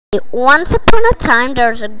Once upon a time,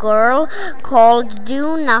 there's a girl called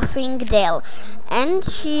Do Nothing Dale, and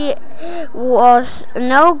she was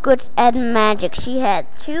no good at magic. She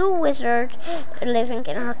had two wizards living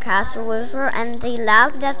in her castle with her, and they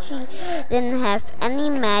laughed that she didn't have any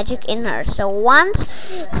magic in her. So once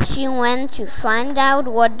she went to find out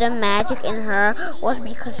what the magic in her was,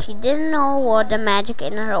 because she didn't know what the magic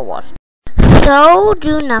in her was. So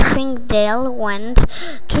Do Nothing Dale went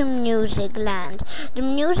to Music Land. The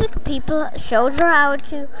music people showed her how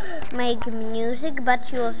to make music, but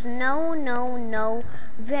she was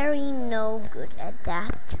very no good at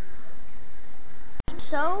that.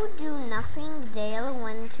 So Do Nothing Dale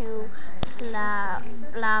went to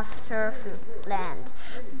Laughter Land.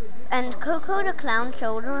 And Coco the Clown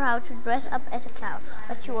showed her how to dress up as a clown,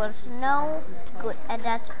 but she was no good at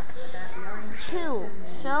that too.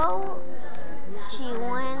 So she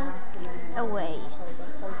went away.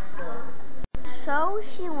 So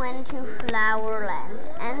she went to Flowerland,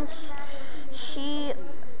 and she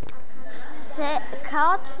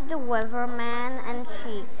caught the weatherman, and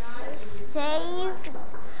she saved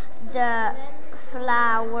the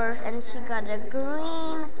flowers, and she got a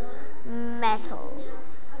green medal.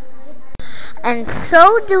 And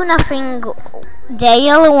so Do Nothing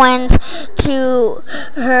Dale went to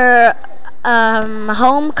her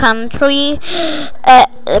home country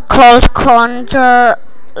called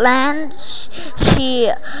Conjurland.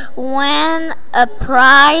 She won a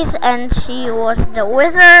prize, and she was the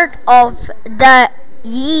Wizard of the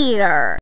Year.